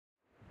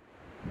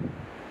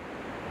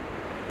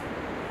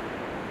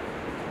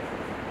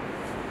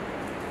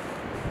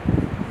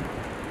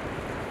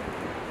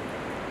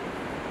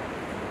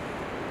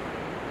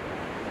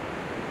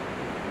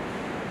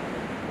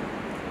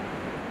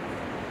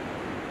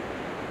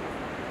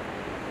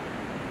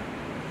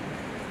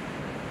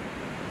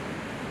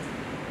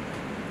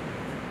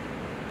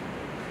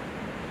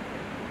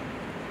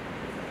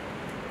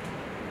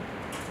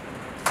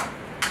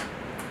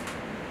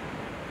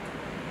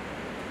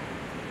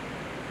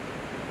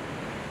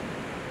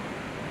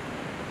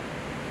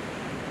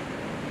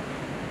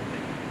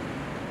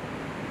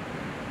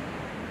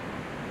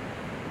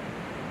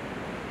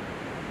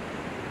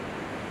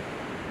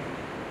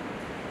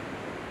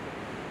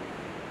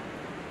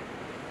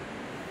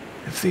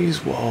If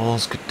these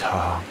walls could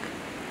talk,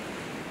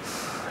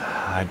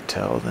 I'd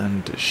tell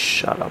them to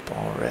shut up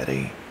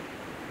already.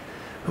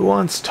 Who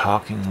wants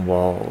talking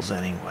walls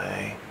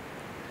anyway?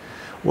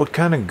 What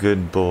kind of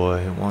good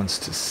boy wants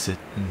to sit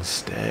and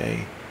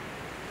stay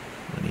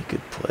when he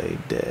could play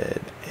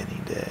dead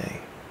any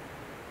day?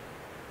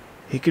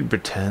 He could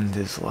pretend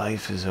his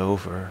life is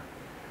over,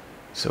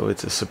 so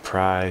it's a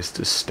surprise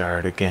to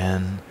start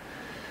again.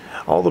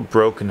 All the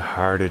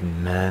broken-hearted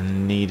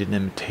men need an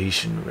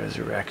imitation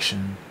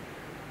resurrection.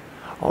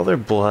 All their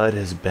blood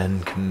has been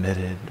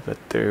committed,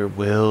 but their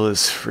will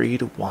is free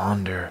to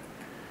wander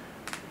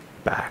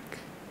back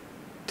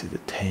to the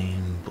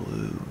tame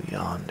blue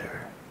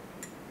yonder,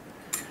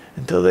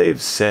 until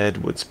they've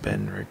said what's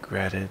been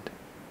regretted,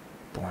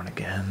 born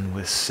again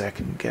with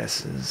second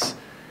guesses,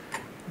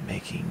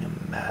 making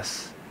a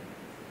mess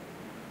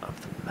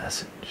of the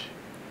message.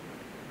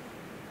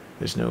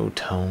 There's no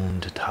tone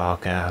to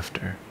talk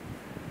after,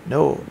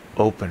 no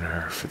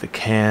opener for the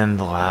canned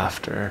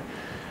laughter,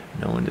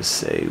 no one to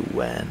say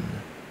when,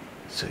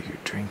 so you're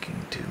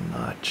drinking too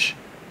much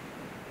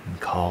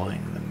and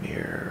calling the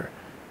mirror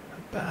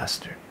a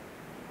bastard.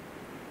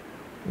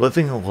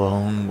 Living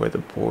alone where the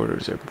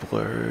borders are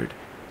blurred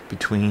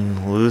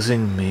between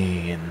losing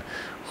me and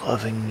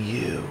loving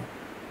you.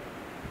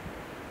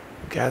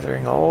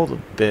 Gathering all the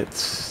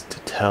bits to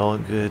tell a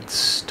good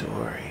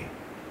story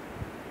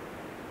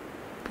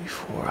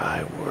before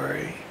I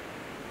worry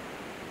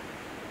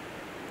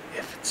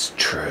if it's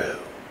true.